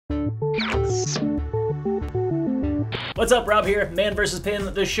What's up, Rob here, Man vs.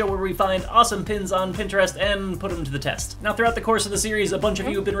 Pin, the show where we find awesome pins on Pinterest and put them to the test. Now, throughout the course of the series, a bunch of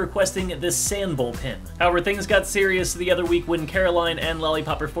you have been requesting this sand bowl pin. However, things got serious the other week when Caroline and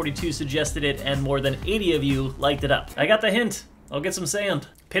Lollipopper42 suggested it, and more than 80 of you liked it up. I got the hint. I'll get some sand.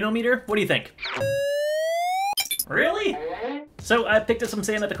 Pinometer? What do you think? Really? So I picked up some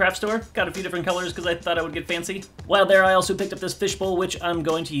sand at the craft store, got a few different colors because I thought I would get fancy. While there, I also picked up this fishbowl, which I'm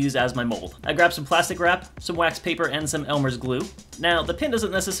going to use as my mold. I grabbed some plastic wrap, some wax paper, and some Elmer's glue. Now, the pin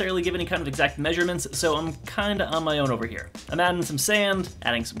doesn't necessarily give any kind of exact measurements, so I'm kinda on my own over here. I'm adding some sand,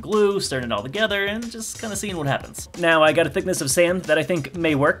 adding some glue, stirring it all together, and just kinda seeing what happens. Now, I got a thickness of sand that I think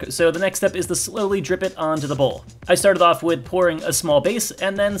may work, so the next step is to slowly drip it onto the bowl. I started off with pouring a small base,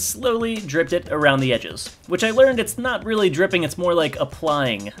 and then slowly dripped it around the edges. Which I learned it's not really dripping, it's more like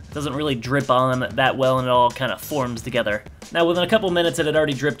applying. It doesn't really drip on that well, and it all kind of forms together. Now, within a couple minutes, it had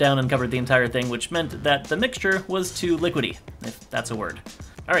already dripped down and covered the entire thing, which meant that the mixture was too liquidy, if that's a word.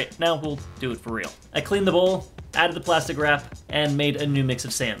 All right, now we'll do it for real. I cleaned the bowl, added the plastic wrap, and made a new mix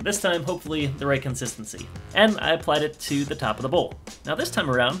of sand. This time, hopefully, the right consistency. And I applied it to the top of the bowl. Now this time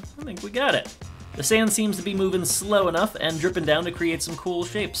around, I think we got it. The sand seems to be moving slow enough and dripping down to create some cool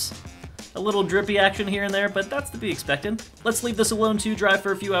shapes. A little drippy action here and there, but that's to be expected. Let's leave this alone to dry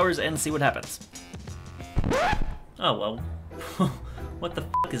for a few hours and see what happens. Oh, well. What the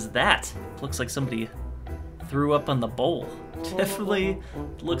f is that? Looks like somebody threw up on the bowl. Definitely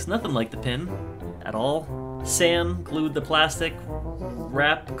looks nothing like the pin at all. Sand glued the plastic,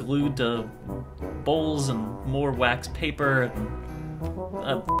 wrap glued to bowls and more wax paper, and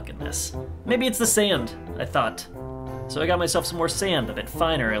a fucking mess. Maybe it's the sand, I thought. So I got myself some more sand, a bit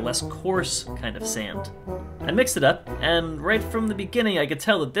finer, a less coarse kind of sand. I mixed it up, and right from the beginning I could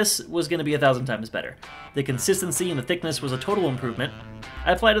tell that this was going to be 1,000 times better. The consistency and the thickness was a total improvement.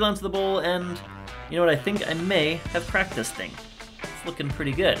 I applied it onto the bowl, and you know what, I think I may have cracked this thing. It's looking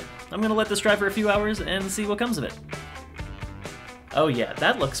pretty good. I'm going to let this dry for a few hours and see what comes of it. Oh yeah,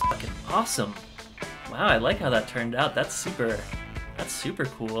 that looks fucking awesome. Wow, I like how that turned out. That's super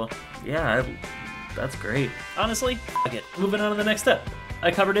cool. Yeah, that's great. Honestly, fuck it. Moving on to the next step.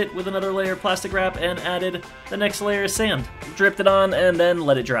 I covered it with another layer of plastic wrap and added the next layer of sand. Dripped it on and then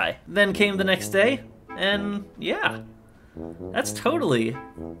let it dry. Then came the next day, and yeah. That's totally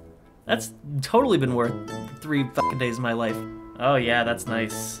been worth 3 fucking days of my life. Oh yeah, that's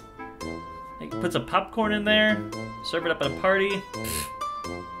nice. I can put some popcorn in there, serve it up at a party.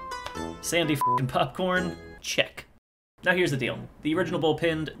 Sandy fucking popcorn, check. Now here's the deal. The original bowl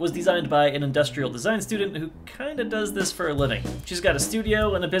pinned was designed by an industrial design student who kinda does this for a living. She's got a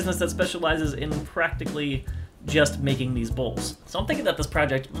studio and a business that specializes in practically just making these bowls. So I'm thinking that this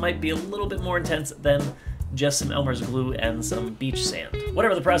project might be a little bit more intense than just some Elmer's glue and some beach sand.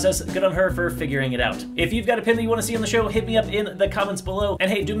 Whatever the process, good on her for figuring it out. If you've got a pin that you want to see on the show, hit me up in the comments below.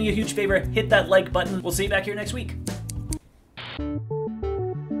 And hey, do me a huge favor, hit that like button. We'll see you back here next week.